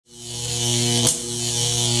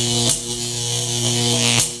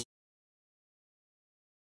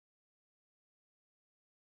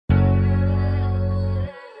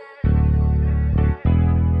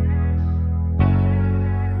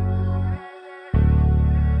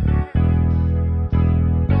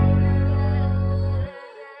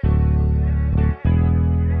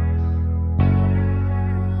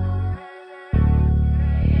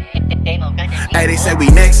they said we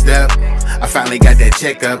next up. I finally got that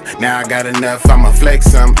checkup, now I got enough, I'ma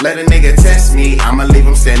flex some. Let a nigga test me, I'ma leave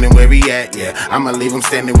him standing where he at, yeah, I'ma leave him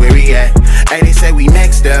standing where he at. Hey, they say we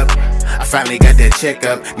next up. I finally got that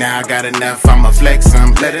checkup, now I got enough, I'ma flex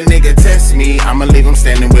some. Let a nigga test me, I'ma leave him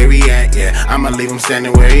standing where he at, yeah, I'ma leave him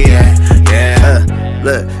standing where he at, yeah.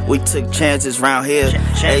 Look, we took chances round here.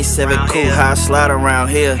 A7 cool, high slide around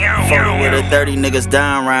here. Fuckin' with the dirty niggas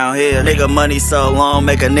down round here. Nigga money so long,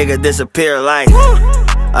 make a nigga disappear like.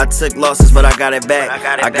 I took losses, but I got it back.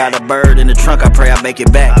 I got a bird in the trunk, I pray I make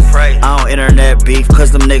it back. I don't internet beef,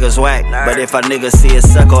 cause them niggas whack. But if a nigga see a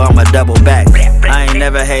sucker, I'ma double back. I ain't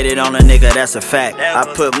never hated on a nigga, that's a fact.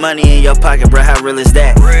 I put money in your pocket, bruh, how real is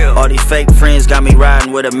that? All these fake friends got me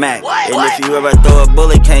riding with a Mac. And if you ever throw a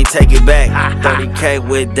bullet, can't take it back. 30K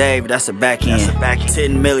with Dave, that's a back end.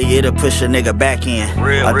 10 milli, it'll push a nigga back in.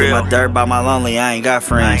 I do my dirt by my lonely, I ain't got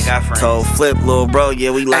friends. Told Flip, little bro,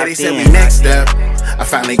 yeah, we locked in. They said we next up. I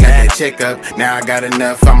finally got that checkup, now I got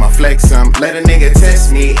enough, I'ma flex some. Let a nigga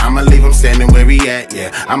test me, I'ma leave him standing where he at,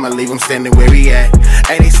 yeah, I'ma leave him standing where he at.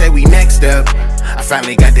 Hey, they say we next up. I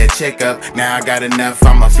finally got that checkup, now I got enough,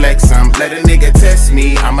 I'ma flex some. Let a nigga test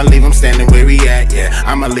me, I'ma leave him standing where he at, yeah,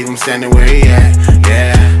 I'ma leave him standing where he at,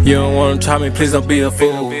 yeah. You don't wanna try me, please don't be a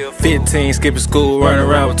fool. 15, skipping school, running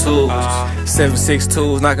around with tools.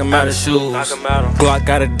 7.62s, knock him out of shoes. Glock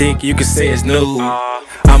got a dick, you can say it's new.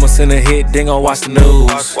 I'ma send a hit, they gon' watch the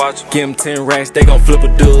news. Give them 10 racks, they gon' flip a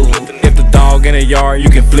dude. If the dog in the yard, you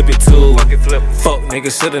can flip it too. Fuck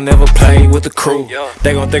niggas, shoulda never played with the crew.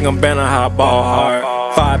 They gon' think I'm Banna, how I ball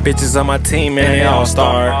hard. 5 bitches on my team and they all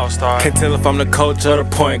star. Can't tell if I'm the coach or the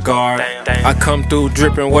point guard. I come through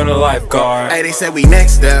dripping with a lifeguard. Hey, they said we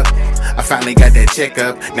next up. I finally got that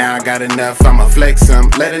checkup, now I got enough, I'ma flex some.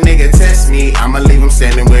 Let a nigga test me, I'ma leave him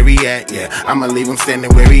standing where he at, yeah, I'ma leave him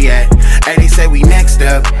standing where he at. Hey, they said we next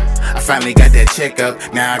up. I finally got that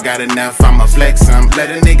checkup, now I got enough, I'ma flex some. Let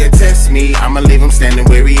a nigga test me, I'ma leave him standing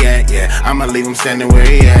where he at, yeah, I'ma leave him standing where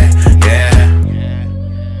he at, yeah.